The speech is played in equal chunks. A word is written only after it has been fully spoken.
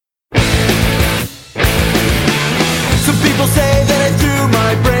People say that I threw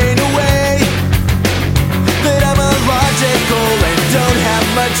my brain away, that I'm illogical and don't have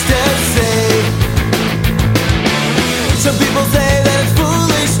much to say. Some people say that it's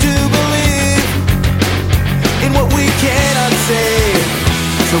foolish to believe in what we cannot say.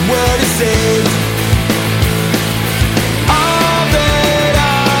 Some world is saved. All that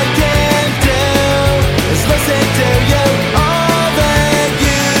I can do is listen to you. All that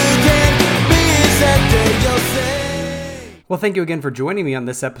you can be is that you'll say. Well, thank you again for joining me on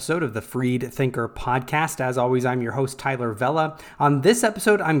this episode of the Freed Thinker podcast. As always, I'm your host, Tyler Vella. On this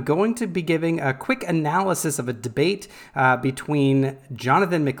episode, I'm going to be giving a quick analysis of a debate between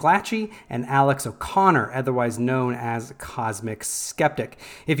Jonathan McLatchie and Alex O'Connor, otherwise known as CosmicSkeptic.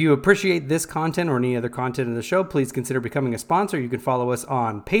 If you appreciate this content or any other content in the show, please consider becoming a sponsor. You can follow us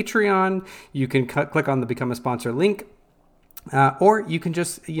on Patreon. You can click on the Become a Sponsor link. Or you can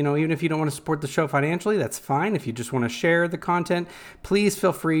just, even if you don't want to support the show financially, that's fine. If you just want to share the content, please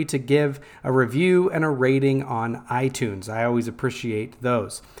feel free to give a review and a rating on iTunes. I always appreciate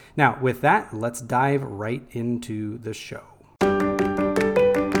those. Now, with that, let's dive right into the show.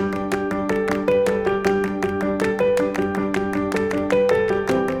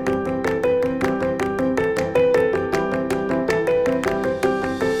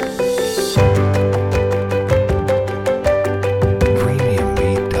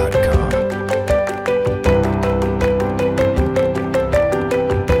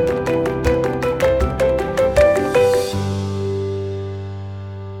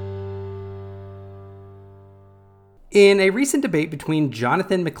 In a recent debate between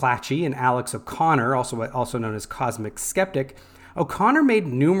Jonathan McLatchie and Alex O'Connor, also known as CosmicSkeptic, O'Connor made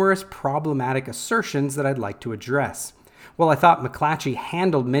numerous problematic assertions that I'd like to address. While I thought McLatchie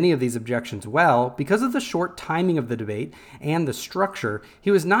handled many of these objections well, because of the short timing of the debate and the structure,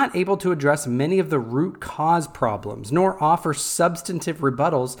 he was not able to address many of the root cause problems, nor offer substantive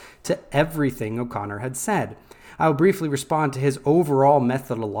rebuttals to everything O'Connor had said. I'll briefly respond to his overall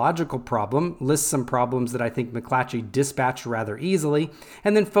methodological problem, list some problems that I think McLatchie dispatched rather easily,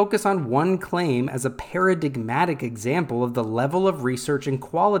 and then focus on one claim as a paradigmatic example of the level of research and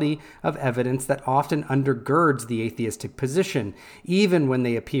quality of evidence that often undergirds the atheistic position, even when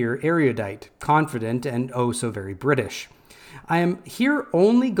they appear erudite, confident, and oh so very British. I am here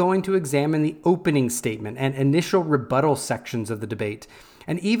only going to examine the opening statement and initial rebuttal sections of the debate.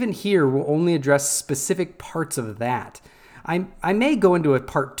 And even here, we'll only address specific parts of that. I may go into a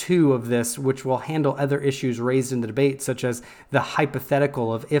part 2 of this, which will handle other issues raised in the debate, such as the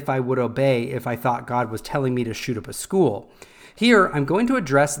hypothetical of if I would obey if I thought God was telling me to shoot up a school. Here, I'm going to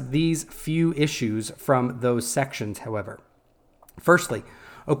address these few issues from those sections, however. Firstly,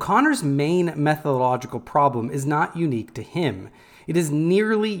 O'Connor's main methodological problem is not unique to him. It is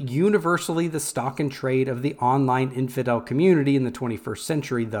nearly universally the stock and trade of the online infidel community in the 21st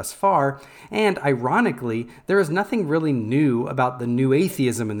century thus far, and ironically, there is nothing really new about the new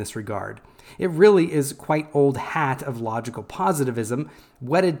atheism in this regard. It really is quite old hat of logical positivism,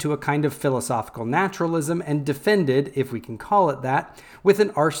 wedded to a kind of philosophical naturalism and defended, if we can call it that, with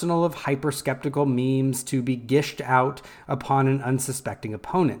an arsenal of hyperskeptical memes to be gished out upon an unsuspecting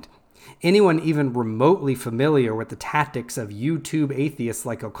opponent. Anyone even remotely familiar with the tactics of YouTube atheists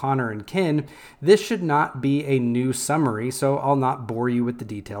like O'Connor and kin, this should not be a new summary, so I'll not bore you with the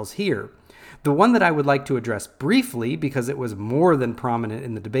details here. The one that I would like to address briefly, because it was more than prominent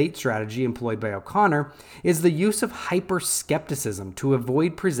in the debate strategy employed by O'Connor, is the use of hyperskepticism to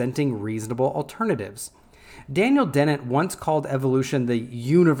avoid presenting reasonable alternatives. Daniel Dennett once called evolution the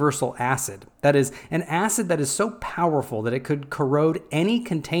universal acid. That is, an acid that is so powerful that it could corrode any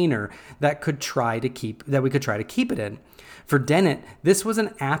container that we could try to keep it in. For Dennett, this was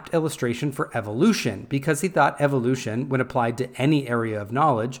an apt illustration for evolution, because he thought evolution, when applied to any area of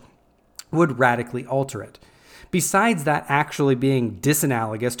knowledge, would radically alter it. Besides that actually being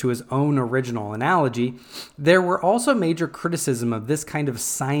disanalogous to his own original analogy, there were also major criticism of this kind of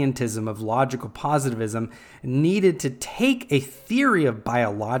scientism of logical positivism needed to take a theory of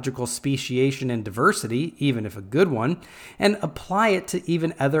biological speciation and diversity, even if a good one, and apply it to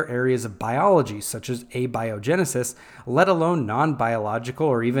even other areas of biology, such as abiogenesis, let alone non-biological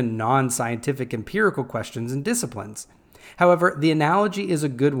or even non-scientific empirical questions and disciplines. However, the analogy is a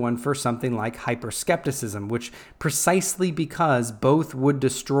good one for something like hyperskepticism, which precisely because both would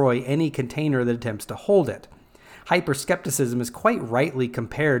destroy any container that attempts to hold it. Hyperskepticism is quite rightly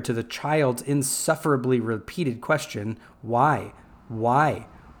compared to the child's insufferably repeated question, why? Why?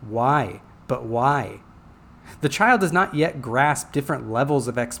 Why? But why? The child does not yet grasp different levels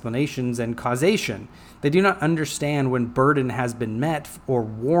of explanations and causation. They do not understand when burden has been met or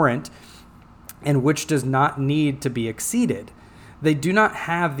warrant and which does not need to be exceeded. They do not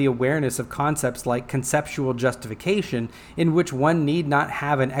have the awareness of concepts like conceptual justification, in which one need not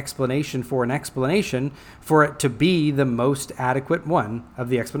have an explanation for it to be the most adequate one of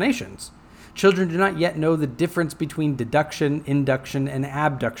the explanations. Children do not yet know the difference between deduction, induction, and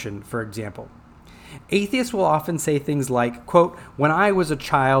abduction, for example. Atheists will often say things like, quote, "When I was a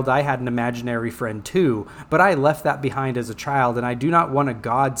child, I had an imaginary friend too, but I left that behind as a child, and I do not want a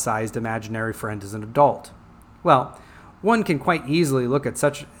God-sized imaginary friend as an adult." Well, one can quite easily look at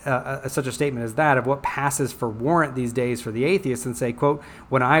such a statement as that of what passes for warrant these days for the atheist and say, quote,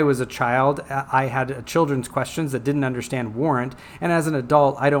 "When I was a child, I had children's questions that didn't understand warrant, and as an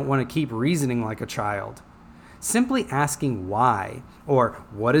adult, I don't want to keep reasoning like a child." Simply asking why, or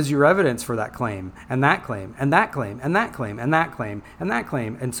what is your evidence for that claim, and that claim, and that claim, and that claim, and that claim, and that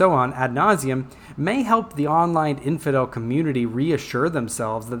claim, and so on ad nauseum, may help the online infidel community reassure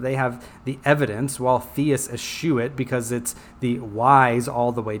themselves that they have the evidence while theists eschew it because it's the whys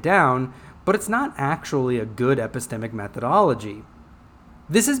all the way down, but it's not actually a good epistemic methodology.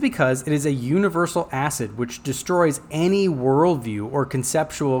 This is because it is a universal acid which destroys any worldview or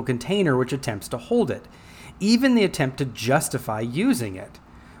conceptual container which attempts to hold it, even the attempt to justify using it.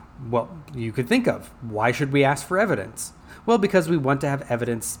 Well, you could think of, why should we ask for evidence? Well, because we want to have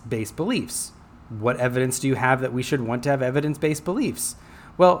evidence-based beliefs. What evidence do you have that we should want to have evidence-based beliefs?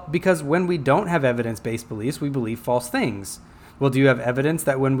 Well, because when we don't have evidence-based beliefs, we believe false things. Well, do you have evidence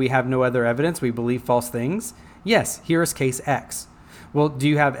that when we have no other evidence, we believe false things? Yes, here is case X. Well, do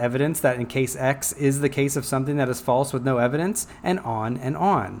you have evidence that in case X is the case of something that is false with no evidence? And on and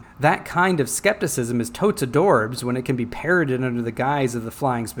on. That kind of skepticism is totes adorbs when it can be parroted under the guise of the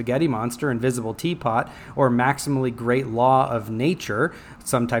flying spaghetti monster, invisible teapot, or maximally great law of nature,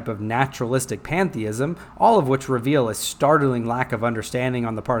 some type of naturalistic pantheism, all of which reveal a startling lack of understanding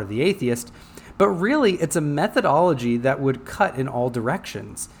on the part of the atheist. But really, it's a methodology that would cut in all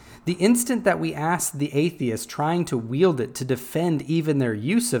directions. The instant that we ask the atheist trying to wield it to defend even their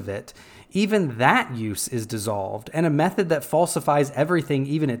use of it, even that use is dissolved, and a method that falsifies everything,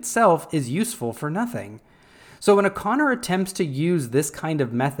 even itself, is useful for nothing. So when O'Connor attempts to use this kind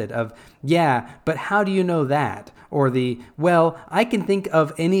of method of, "Yeah, but how do you know that?" or the, "Well, I can think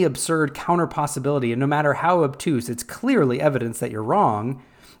of any absurd counter possibility, and no matter how obtuse, it's clearly evidence that you're wrong,"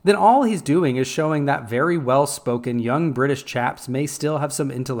 then all he's doing is showing that very well-spoken young British chaps may still have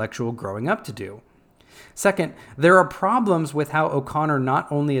some intellectual growing up to do. Second, there are problems with how O'Connor not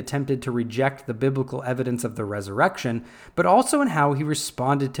only attempted to reject the biblical evidence of the resurrection, but also in how he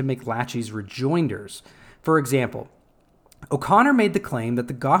responded to McLatchie's rejoinders. For example, O'Connor made the claim that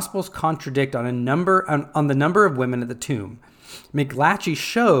the Gospels contradict on the number of women at the tomb. McLatchie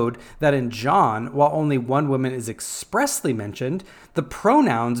showed that in John, while only one woman is expressly mentioned, the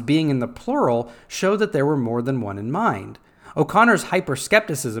pronouns being in the plural show that there were more than one in mind. O'Connor's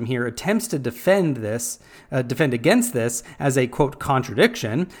hyperskepticism here attempts to defend against this as a, quote,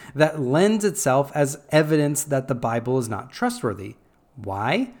 contradiction that lends itself as evidence that the Bible is not trustworthy.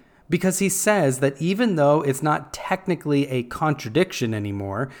 Why? Because he says that even though it's not technically a contradiction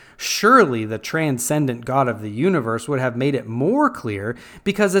anymore, surely the transcendent God of the universe would have made it more clear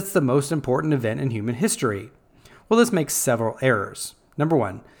because it's the most important event in human history. Well, this makes several errors. Number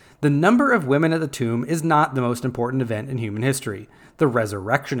one, the number of women at the tomb is not the most important event in human history. The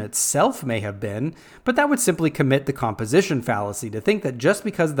resurrection itself may have been, but that would simply commit the composition fallacy to think that just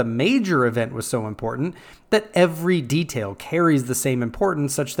because the major event was so important, that every detail carries the same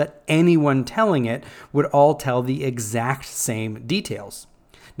importance such that anyone telling it would all tell the exact same details.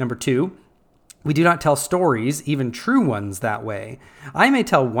 Number two, we do not tell stories, even true ones, that way. I may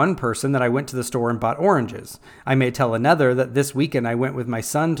tell one person that I went to the store and bought oranges. I may tell another that this weekend I went with my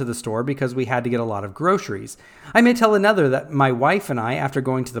son to the store because we had to get a lot of groceries. I may tell another that my wife and I, after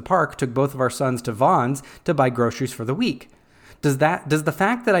going to the park, took both of our sons to Vaughn's to buy groceries for the week. Does the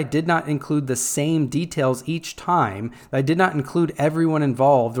fact that I did not include the same details each time, that I did not include everyone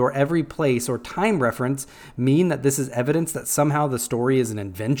involved or every place or time reference, mean that this is evidence that somehow the story is an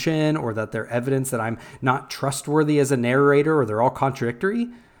invention, or that they're evidence that I'm not trustworthy as a narrator, or they're all contradictory?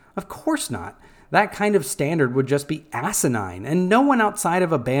 Of course not. That kind of standard would just be asinine, and no one outside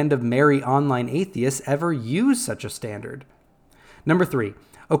of a band of merry online atheists ever used such a standard. Number three,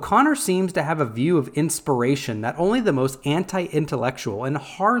 O'Connor seems to have a view of inspiration that only the most anti-intellectual and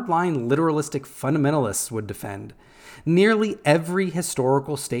hardline literalistic fundamentalists would defend. Nearly every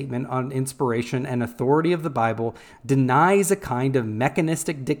historical statement on inspiration and authority of the Bible denies a kind of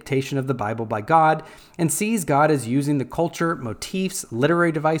mechanistic dictation of the Bible by God and sees God as using the culture, motifs,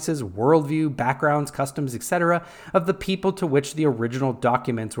 literary devices, worldview, backgrounds, customs, etc. of the people to which the original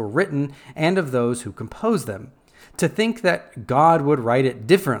documents were written and of those who composed them. To think that God would write it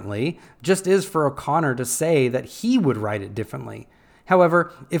differently just is for O'Connor to say that he would write it differently.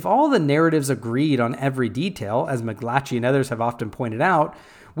 However, if all the narratives agreed on every detail, as McLatchie and others have often pointed out,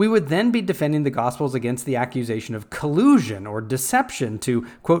 we would then be defending the Gospels against the accusation of collusion or deception to,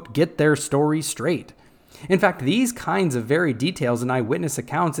 quote, get their story straight. In fact, these kinds of varied details in eyewitness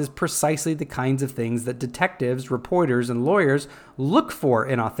accounts is precisely the kinds of things that detectives, reporters, and lawyers look for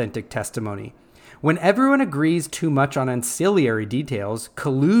in authentic testimony. When everyone agrees too much on ancillary details,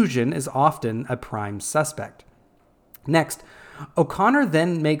 collusion is often a prime suspect. Next, O'Connor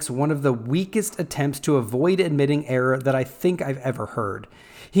then makes one of the weakest attempts to avoid admitting error that I think I've ever heard.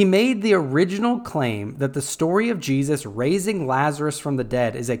 He made the original claim that the story of Jesus raising Lazarus from the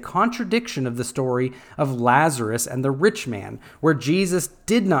dead is a contradiction of the story of Lazarus and the rich man, where Jesus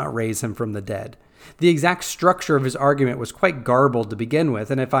did not raise him from the dead. The exact structure of his argument was quite garbled to begin with,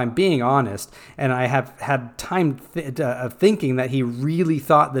 and if I'm being honest, and I have had time of thinking that he really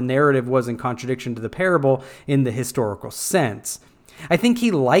thought the narrative was in contradiction to the parable in the historical sense. I think he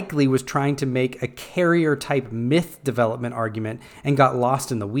likely was trying to make a carrier-type myth development argument and got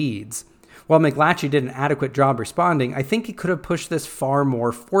lost in the weeds. While McLatchie did an adequate job responding, I think he could have pushed this far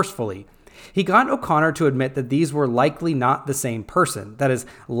more forcefully. He got O'Connor to admit that these were likely not the same person. That is,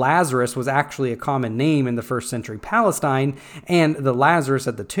 Lazarus was actually a common name in the first century Palestine, and the Lazarus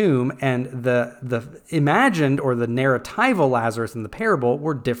at the tomb and the imagined or the narratival Lazarus in the parable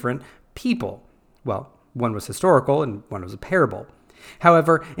were different people. Well, one was historical and one was a parable.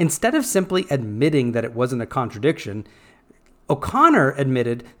 However, instead of simply admitting that it wasn't a contradiction, O'Connor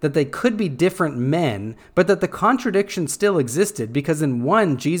admitted that they could be different men, but that the contradiction still existed because in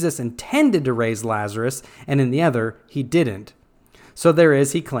one, Jesus intended to raise Lazarus, and in the other, he didn't. So there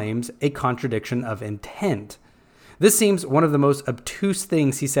is, he claims, a contradiction of intent. This seems one of the most obtuse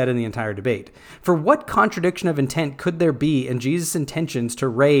things he said in the entire debate. For what contradiction of intent could there be in Jesus' intentions to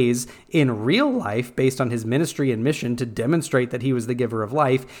raise, in real life, based on his ministry and mission to demonstrate that he was the giver of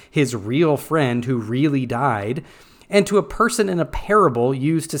life, his real friend who really died, and to a person in a parable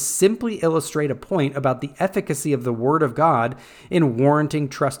used to simply illustrate a point about the efficacy of the Word of God in warranting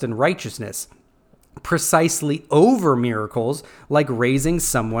trust and righteousness, precisely over miracles like raising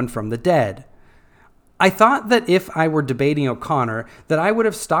someone from the dead? I thought that if I were debating O'Connor, that I would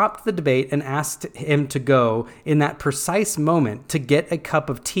have stopped the debate and asked him to go in that precise moment to get a cup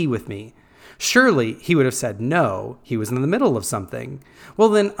of tea with me. Surely he would have said no, he was in the middle of something. Well,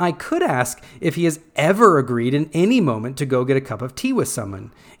 then I could ask if he has ever agreed in any moment to go get a cup of tea with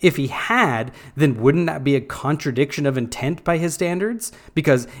someone. If he had, then wouldn't that be a contradiction of intent by his standards?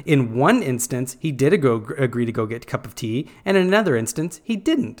 Because in one instance, he did agree to go get a cup of tea, and in another instance, he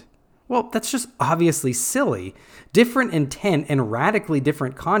didn't. Well, that's just obviously silly. Different intent in radically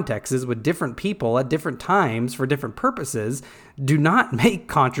different contexts with different people at different times for different purposes do not make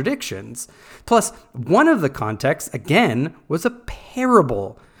contradictions. Plus, one of the contexts, again, was a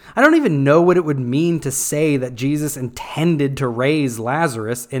parable. I don't even know what it would mean to say that Jesus intended to raise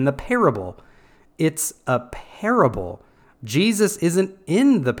Lazarus in the parable. It's a parable. Jesus isn't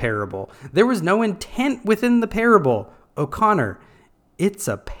in the parable. There was no intent within the parable. O'Connor, it's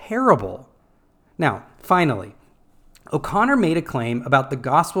a parable. Now, finally, O'Connor made a claim about the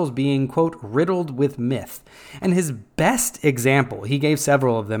Gospels being, quote, riddled with myth. And his best example, he gave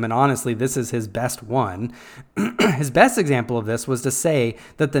several of them, and honestly, this is his best one. His best example of this was to say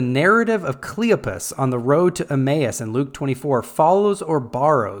that the narrative of Cleopas on the road to Emmaus in Luke 24 follows or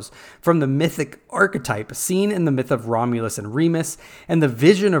borrows from the mythic archetype seen in the myth of Romulus and Remus and the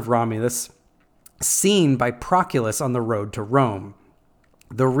vision of Romulus seen by Proculus on the road to Rome.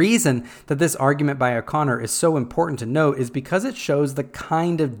 The reason that this argument by O'Connor is so important to note is because it shows the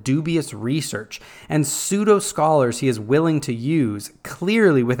kind of dubious research and pseudo-scholars he is willing to use,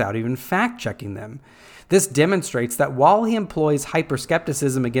 clearly without even fact-checking them. This demonstrates that while he employs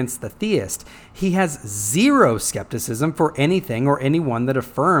hyperskepticism against the theist, he has zero skepticism for anything or anyone that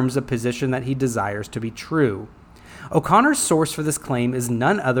affirms a position that he desires to be true. O'Connor's source for this claim is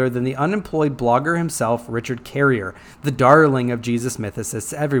none other than the unemployed blogger himself, Richard Carrier, the darling of Jesus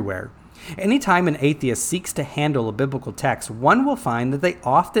mythicists everywhere. Anytime an atheist seeks to handle a biblical text, one will find that they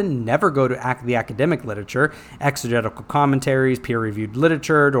often never go to the academic literature, exegetical commentaries, peer-reviewed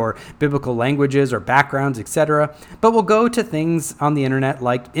literature, or biblical languages or backgrounds, etc., but will go to things on the internet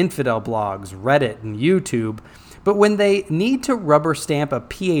like infidel blogs, Reddit, and YouTube. But when they need to rubber stamp a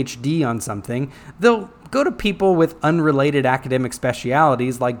PhD on something, they'll go to people with unrelated academic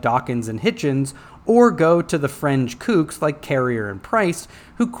specialities like Dawkins and Hitchens, or go to the fringe kooks like Carrier and Price,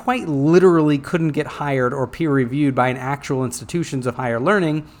 who quite literally couldn't get hired or peer-reviewed by an actual institutions of higher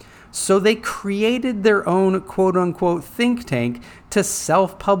learning, so they created their own quote-unquote think tank to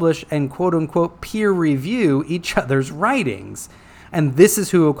self-publish and quote-unquote peer-review each other's writings. And this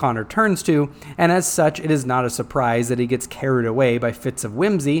is who O'Connor turns to, and as such, it is not a surprise that he gets carried away by fits of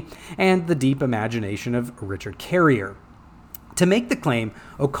whimsy and the deep imagination of Richard Carrier. To make the claim,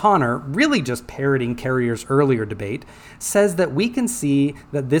 O'Connor, really just parroting Carrier's earlier debate, says that we can see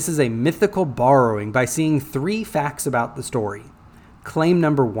that this is a mythical borrowing by seeing 3 facts about the story. Claim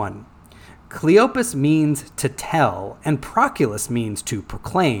number 1. Cleopas means to tell, and Proculus means to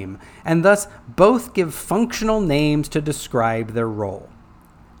proclaim, and thus both give functional names to describe their role.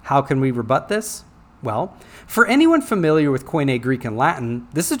 How can we rebut this? Well, for anyone familiar with Koine Greek and Latin,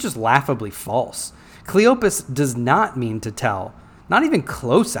 this is just laughably false. Cleopas does not mean to tell. Not even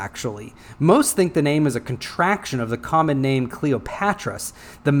close, actually. Most think the name is a contraction of the common name Cleopatras,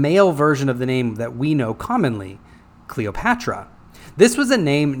 the male version of the name that we know commonly, Cleopatra. This was a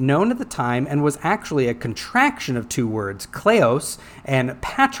name known at the time and was actually a contraction of 2 words, kleos and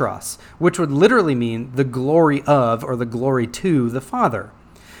patros, which would literally mean the glory of or the glory to the father.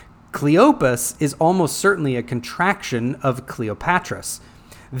 Cleopas is almost certainly a contraction of Cleopatras.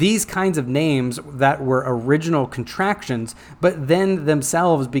 These kinds of names that were original contractions, but then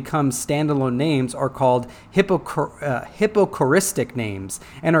themselves become standalone names, are called hypocoristic names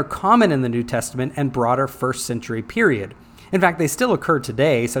and are common in the New Testament and broader first century period. In fact, they still occur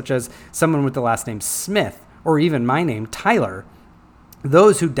today, such as someone with the last name Smith, or even my name, Tyler.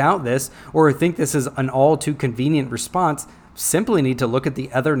 Those who doubt this or think this is an all too convenient response simply need to look at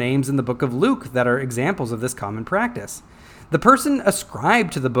the other names in the book of Luke that are examples of this common practice. The person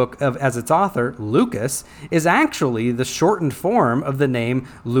ascribed to the book as its author, Lucas, is actually the shortened form of the name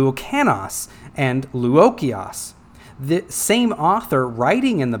Luokanos and Luokios. The same author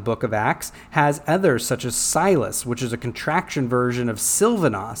writing in the book of Acts has others such as Silas, which is a contraction version of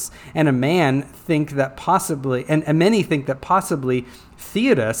Silvanos, and many think that possibly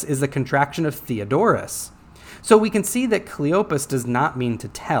Theodos is the contraction of Theodorus. So we can see that Cleopas does not mean to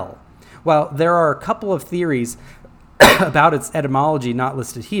tell. While there are a couple of theories about its etymology not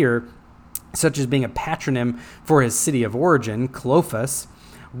listed here, such as being a patronym for his city of origin, Clophas,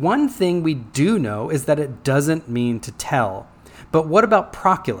 one thing we do know is that it doesn't mean to tell. But what about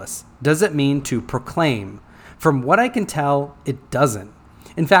Proculus? Does it mean to proclaim? From what I can tell, it doesn't.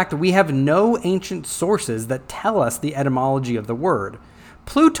 In fact, we have no ancient sources that tell us the etymology of the word.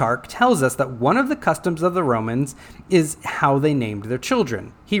 Plutarch tells us that one of the customs of the Romans is how they named their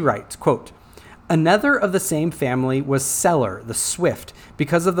children. He writes, quote, "Another of the same family was Celer, the swift,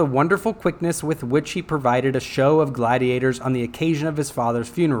 because of the wonderful quickness with which he provided a show of gladiators on the occasion of his father's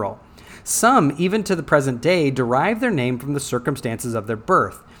funeral. Some, even to the present day, derive their name from the circumstances of their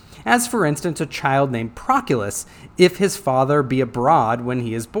birth, as for instance a child named Proculus, if his father be abroad when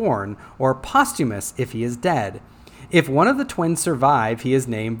he is born, or Posthumus, if he is dead. If one of the twins survive, he is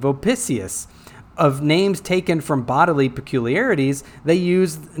named Vopicius. Of names taken from bodily peculiarities, they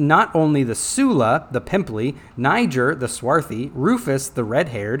use not only the Sula, the pimply, Niger, the swarthy, Rufus, the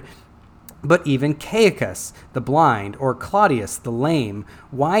red-haired, but even Caicus, the blind, or Claudius, the lame,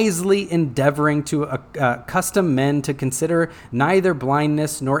 wisely endeavoring to accustom men to consider neither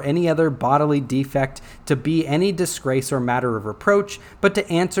blindness nor any other bodily defect to be any disgrace or matter of reproach, but to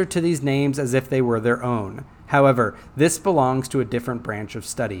answer to these names as if they were their own. However, this belongs to a different branch of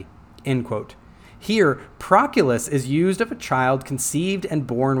study." End quote. Here, Proculus is used of a child conceived and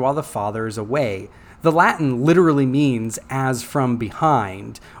born while the father is away. The Latin literally means as from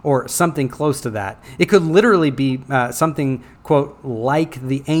behind, or something close to that. It could literally be something, quote, like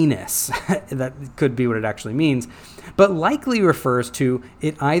the anus. That could be what it actually means. But likely refers to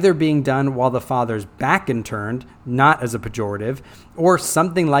it either being done while the father's back is turned, not as a pejorative, or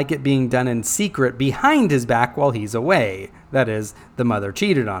something like it being done in secret behind his back while he's away. That is, the mother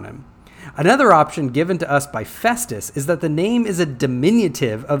cheated on him. Another option given to us by Festus is that the name is a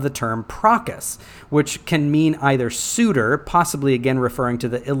diminutive of the term Procus, which can mean either suitor, possibly again referring to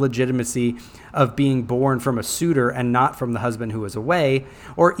the illegitimacy of being born from a suitor and not from the husband who was away,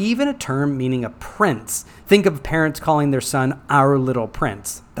 or even a term meaning a prince. Think of parents calling their son our little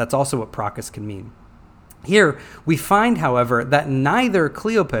prince. That's also what Procus can mean. Here, we find, however, that neither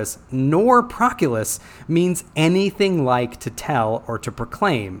Cleopas nor Proculus means anything like to tell or to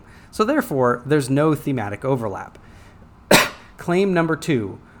proclaim. So therefore, there's no thematic overlap. Claim number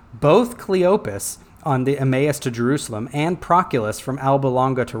 2. Both Cleopas on the Emmaus to Jerusalem and Proculus from Alba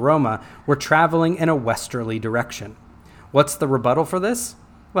Longa to Roma were traveling in a westerly direction. What's the rebuttal for this?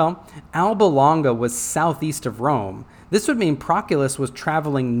 Well, Alba Longa was southeast of Rome. This would mean Proculus was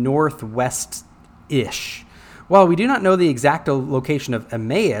traveling northwest-ish. While we do not know the exact location of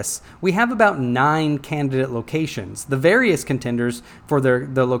Emmaus, we have about 9 candidate locations. The various contenders for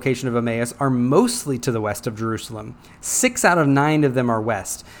the location of Emmaus are mostly to the west of Jerusalem. 6 out of 9 of them are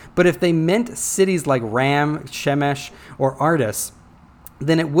west. But if they meant cities like Ram, Shemesh, or Ardis,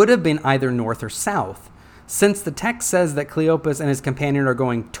 then it would have been either north or south. Since the text says that Cleopas and his companion are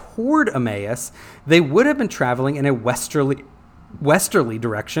going toward Emmaus, they would have been traveling in a westerly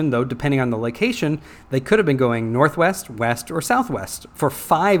direction, though depending on the location, they could have been going northwest, west, or southwest for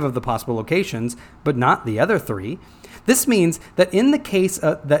 5 of the possible locations, but not the other 3. This means that in the case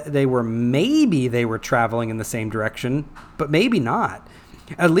that they were traveling in the same direction, but maybe not.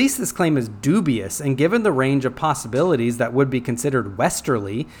 At least this claim is dubious, and given the range of possibilities that would be considered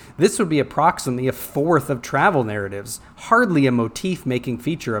westerly, this would be approximately a fourth of travel narratives, hardly a motif-making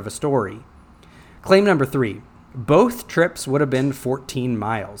feature of a story. Claim number 3. Both trips would have been 14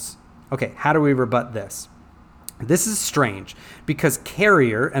 miles. Okay, how do we rebut this? This is strange, because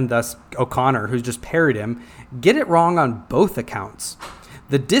Carrier, and thus O'Connor, who's just parried him, get it wrong on both accounts.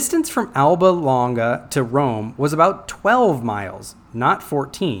 The distance from Alba Longa to Rome was about 12 miles, not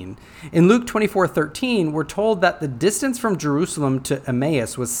 14. In Luke 24:13, we're told that the distance from Jerusalem to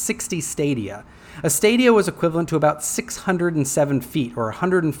Emmaus was 60 stadia. A stadia was equivalent to about 607 feet, or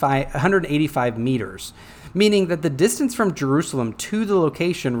 185 meters, meaning that the distance from Jerusalem to the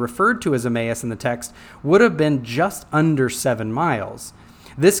location referred to as Emmaus in the text would have been just under 7 miles.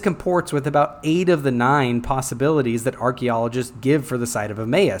 This comports with about 8 of the 9 possibilities that archaeologists give for the site of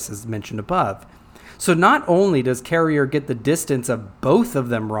Emmaus, as mentioned above. So not only does Carrier get the distance of both of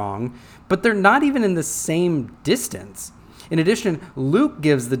them wrong, but they're not even in the same distance. In addition, Luke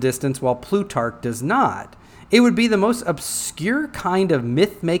gives the distance while Plutarch does not. It would be the most obscure kind of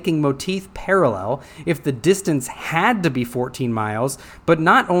myth-making motif parallel if the distance had to be 14 miles, but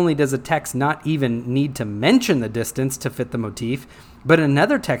not only does a text not even need to mention the distance to fit the motif, but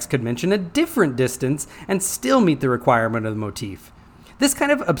another text could mention a different distance and still meet the requirement of the motif. This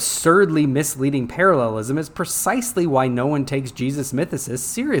kind of absurdly misleading parallelism is precisely why no one takes Jesus Mythicists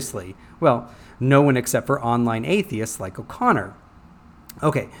seriously. Well, no one except for online atheists like O'Connor.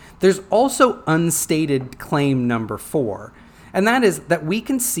 Okay, there's also unstated claim number 4, and that is that we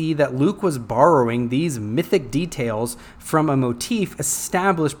can see that Luke was borrowing these mythic details from a motif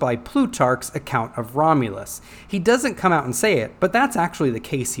established by Plutarch's account of Romulus. He doesn't come out and say it, but that's actually the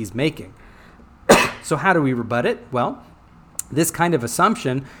case he's making. So how do we rebut it? Well, this kind of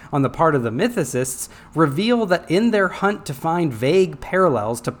assumption on the part of the mythicists reveal that in their hunt to find vague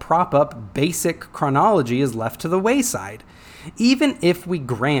parallels to prop up basic chronology is left to the wayside. Even if we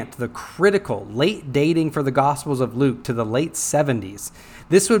grant the critical late dating for the Gospels of Luke to the late 70s,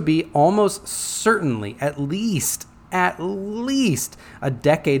 this would be almost certainly at least a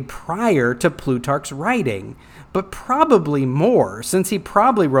decade prior to Plutarch's writing, but probably more, since Plutarch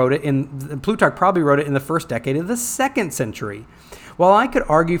probably wrote it in the first decade of the 2nd century. While I could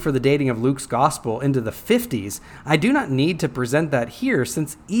argue for the dating of Luke's gospel into the 50s, I do not need to present that here,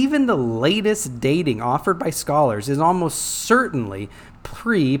 since even the latest dating offered by scholars is almost certainly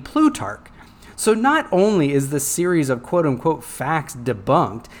pre-Plutarch. So not only is this series of quote-unquote facts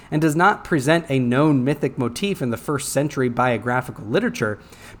debunked and does not present a known mythic motif in the first century biographical literature,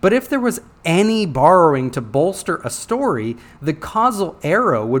 but if there was any borrowing to bolster a story, the causal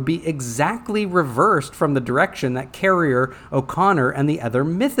arrow would be exactly reversed from the direction that Carrier, O'Connor, and the other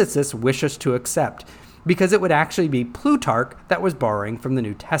mythicists wish us to accept, because it would actually be Plutarch that was borrowing from the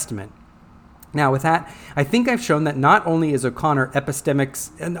New Testament. Now, with that, I think I've shown that not only is O'Connor's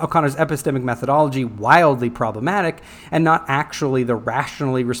epistemic methodology wildly problematic and not actually the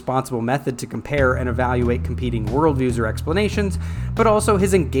rationally responsible method to compare and evaluate competing worldviews or explanations, but also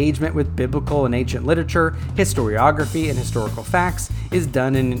his engagement with biblical and ancient literature, historiography, and historical facts is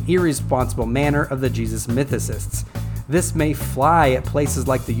done in an irresponsible manner of the Jesus Mythicists. This may fly at places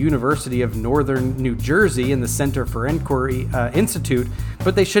like the University of Northern New Jersey and the Center for Inquiry Institute,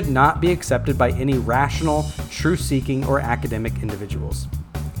 but they should not be accepted by any rational, truth-seeking, or academic individuals.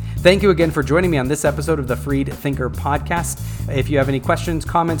 Thank you again for joining me on this episode of the Freed Thinker Podcast. If you have any questions,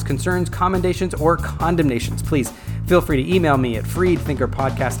 comments, concerns, commendations, or condemnations, please feel free to email me at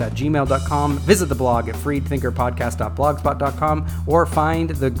freedthinkerpodcast@gmail.com, visit the blog at freedthinkerpodcast.blogspot.com, or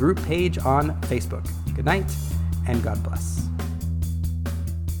find the group page on Facebook. Good night, and God bless.